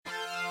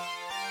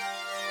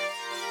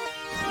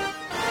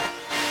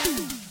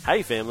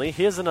Hey family,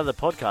 here's another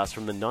podcast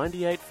from the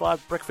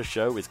 98.5 Breakfast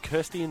Show with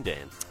Kirsty and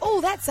Dan. Oh,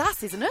 that's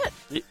us, isn't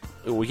it?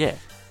 Oh, yeah.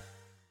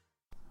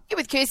 You're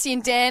with Kirsty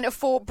and Dan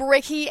for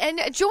Brekkie, and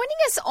joining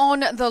us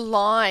on the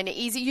line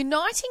is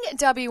Uniting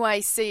WA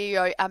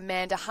CEO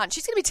Amanda Hunt.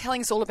 She's going to be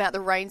telling us all about the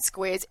Raine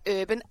Square's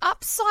urban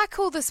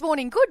upcycle this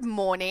morning. Good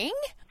morning.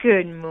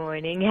 Good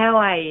morning. How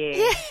are you?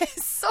 Yeah,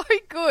 so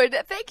good.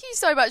 Thank you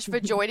so much for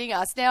joining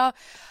us. Now,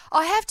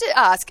 I have to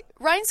ask,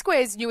 Raine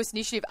Square's newest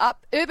initiative,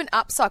 Urban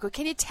Upcycle,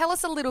 can you tell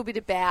us a little bit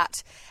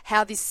about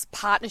how this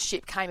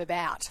partnership came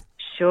about?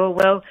 Sure.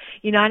 Well,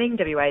 Uniting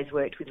WA has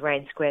worked with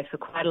Raine Square for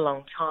quite a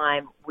long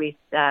time with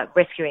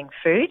rescuing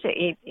food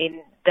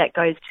that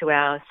goes to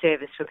our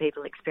service for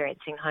people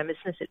experiencing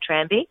homelessness at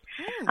Tranby.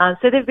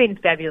 So they've been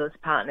fabulous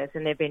partners,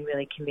 and they've been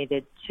really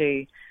committed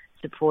to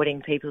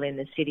supporting people in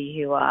the city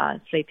who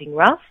are sleeping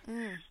rough.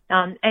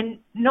 And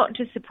not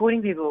just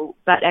supporting people,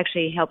 but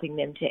actually helping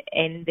them to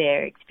end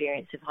their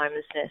experience of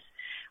homelessness,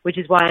 which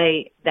is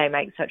why they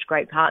make such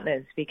great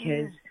partners,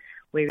 because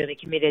we're really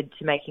committed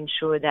to making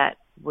sure that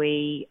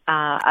we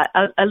are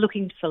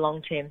looking for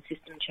long-term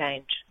system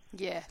change.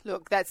 Yeah,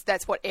 look,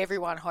 that's what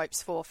everyone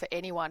hopes for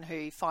anyone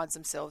who finds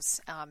themselves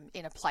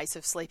in a place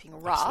of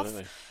sleeping rough.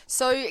 Absolutely.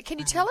 So can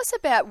you tell us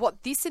about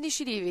what this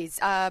initiative is,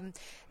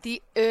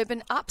 the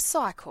Urban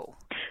Upcycle?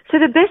 So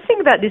the best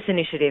thing about this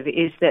initiative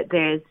is that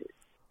there's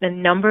a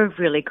number of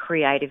really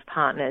creative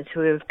partners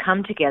who have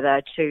come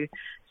together to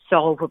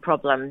solve a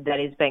problem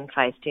that is being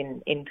faced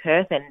in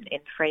Perth and in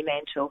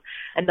Fremantle.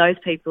 And those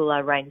people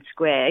are Raine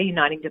Square,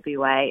 Uniting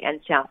WA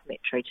and South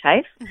Metro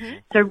TAFE.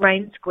 So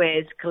Raine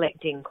Square's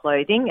collecting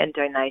clothing and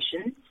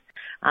donations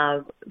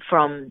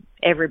from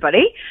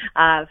everybody.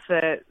 And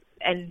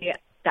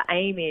the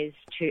aim is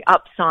to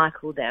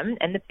upcycle them.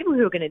 And the people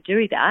who are going to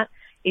do that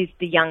is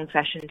the young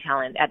fashion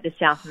talent at the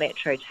South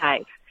Metro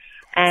TAFE.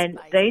 And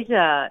these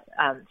are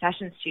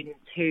fashion students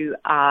who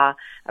are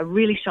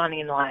really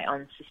shining a light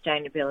on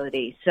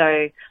sustainability.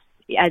 So,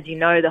 as you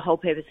know, the whole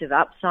purpose of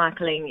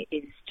upcycling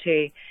is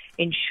to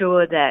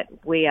ensure that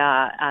we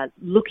are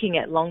looking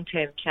at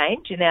long-term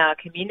change in our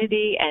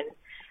community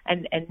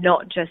and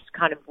not just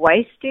kind of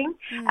wasting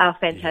our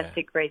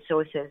fantastic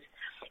resources.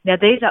 Now,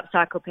 these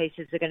upcycle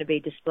pieces are going to be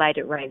displayed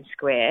at Raine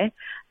Square,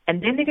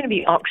 and then they're going to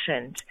be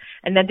auctioned.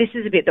 And then this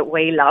is a bit that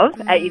we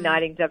love at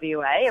Uniting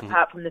WA,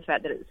 apart from the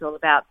fact that it's all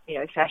about,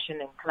 fashion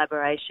and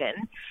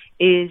collaboration,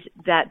 is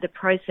that the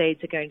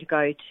proceeds are going to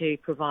go to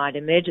provide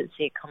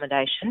emergency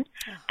accommodation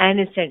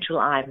and essential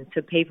items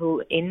for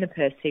people in the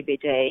Perth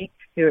CBD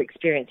who are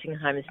experiencing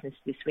homelessness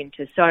this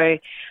winter. So,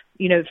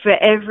 for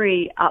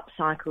every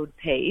upcycled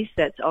piece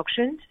that's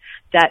auctioned,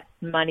 that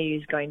money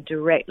is going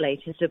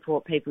directly to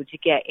support people to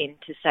get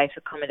into safe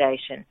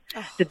accommodation.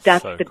 So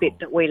that's the bit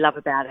that we love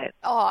about it.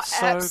 Oh,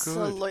 So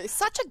absolutely. good.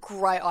 Such a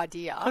great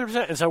idea.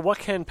 100%. And so what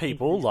can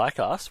people like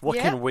us,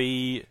 can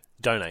we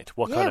donate?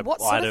 What kind of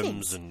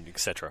items and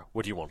etc.?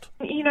 What do you want?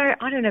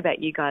 I don't know about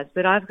you guys,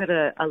 but I've got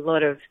a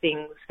lot of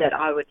things that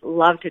I would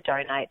love to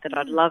donate, that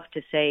I'd love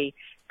to see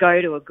go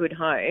to a good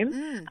home,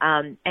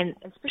 and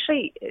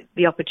especially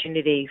the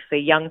opportunity for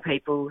young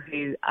people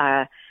who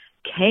are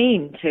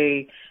keen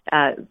to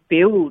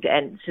build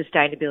and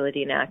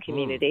sustainability in our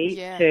community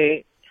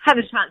to have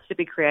a chance to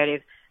be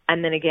creative,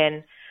 and then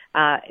again,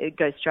 it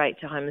goes straight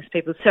to homeless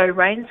people. So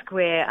Raine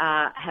Square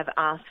have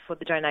asked for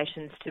the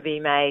donations to be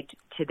made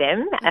to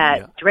them,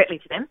 directly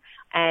to them,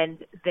 and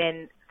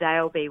then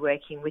they'll be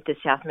working with the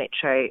South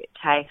Metro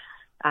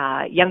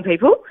TAFE young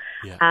people,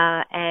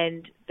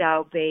 and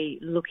they'll be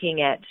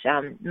looking at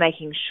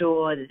making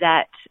sure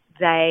that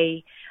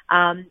they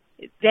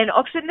then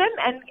auction them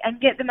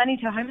and get the money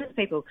to homeless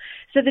people.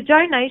 So the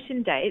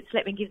donation dates,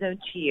 let me give them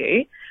to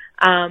you,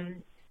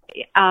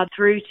 are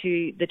through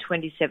to the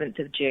 27th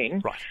of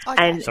June. Right.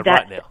 Okay. And So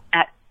that's right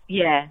now.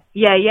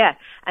 Yeah.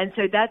 And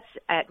so that's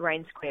at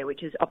Raine Square,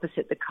 which is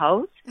opposite the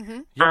Coles.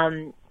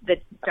 And the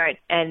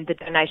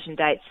donation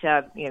dates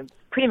are,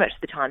 pretty much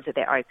the times that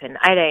they're open: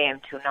 8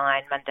 a.m. till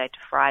 9, Monday to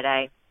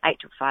Friday, 8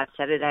 till 5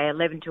 Saturday,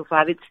 11 till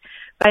 5. It's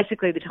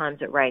basically the times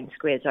that Raine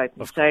Square's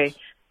open. So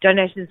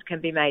donations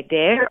can be made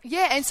there.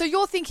 Yeah, and so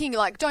you're thinking,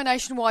 like,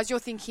 donation-wise, you're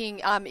thinking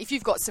if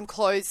you've got some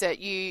clothes that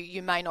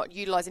you may not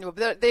utilise anymore,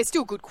 but they're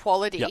still good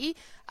quality.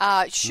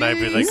 Shoes.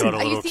 Maybe they got a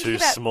little too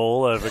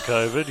small over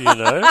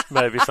COVID,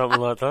 maybe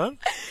something like that.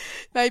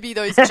 Maybe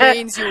those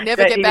jeans you'll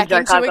never get back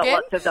into I've again.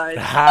 got lots of those.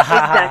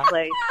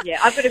 Exactly. Yeah,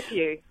 I've got a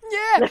few.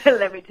 Yeah.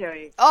 Let me tell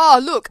you. Oh,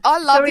 look, I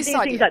love this things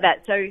idea. Things like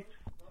that. So,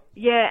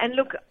 and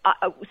look,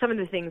 some of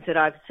the things that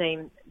I've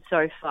seen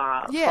so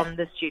far from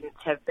the students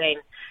have been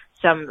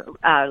some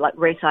like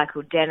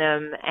recycled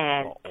denim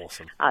and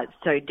awesome.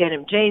 So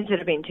denim jeans that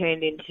have been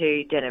turned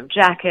into denim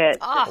jackets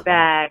and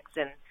bags,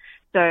 and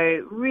so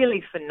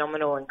really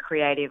phenomenal and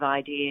creative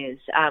ideas.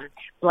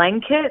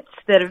 Blankets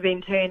that have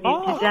been turned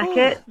into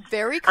jackets.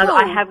 Very cool.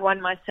 I have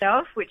one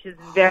myself, which is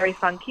very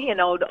funky, an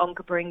old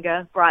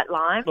Onkaparinga bright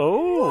lime.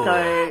 Oh.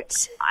 So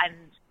I'm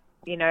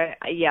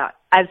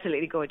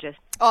absolutely gorgeous.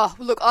 Oh,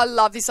 look, I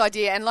love this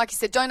idea. And like you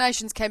said,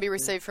 donations can be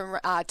received from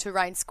to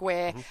Raine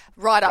Square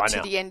right up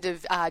to the end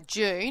of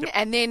June. Yep.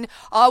 And then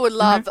I would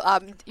love,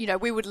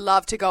 we would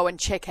love to go and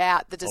check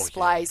out the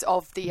displays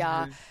of the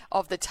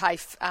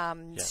TAFE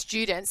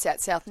students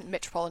at South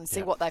Metropolitan and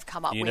see what they've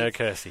come up with. You know,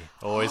 Kirsty,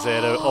 always there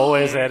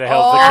to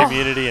help the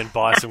community and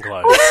buy some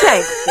clothes.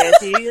 Thanks,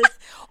 Kirsty.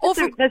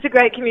 That's a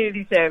great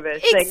community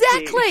service.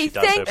 Exactly.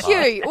 Thank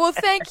you. Well,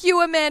 thank you,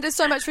 Amanda,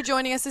 so much for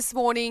joining us this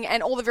morning,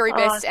 and all the very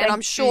best. And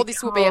I'm sure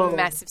this will be a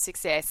massive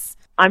success.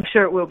 I'm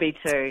sure it will be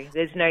too.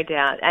 There's no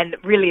doubt. And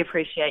really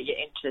appreciate your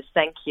interest.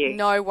 Thank you.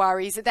 No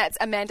worries. That's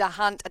Amanda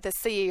Hunt, the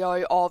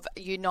CEO of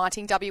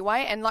Uniting WA.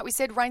 And like we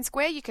said, Raine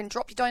Square, you can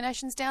drop your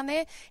donations down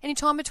there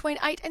anytime between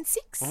 8 and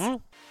 6.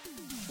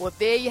 Mm-hmm. Well,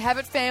 there you have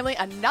it, family.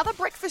 Another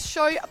Breakfast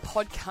Show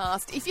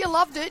podcast. If you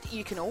loved it,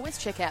 you can always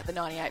check out the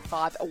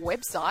 98.5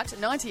 website,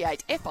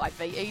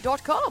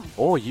 98five.com.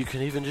 Or you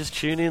can even just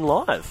tune in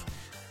live.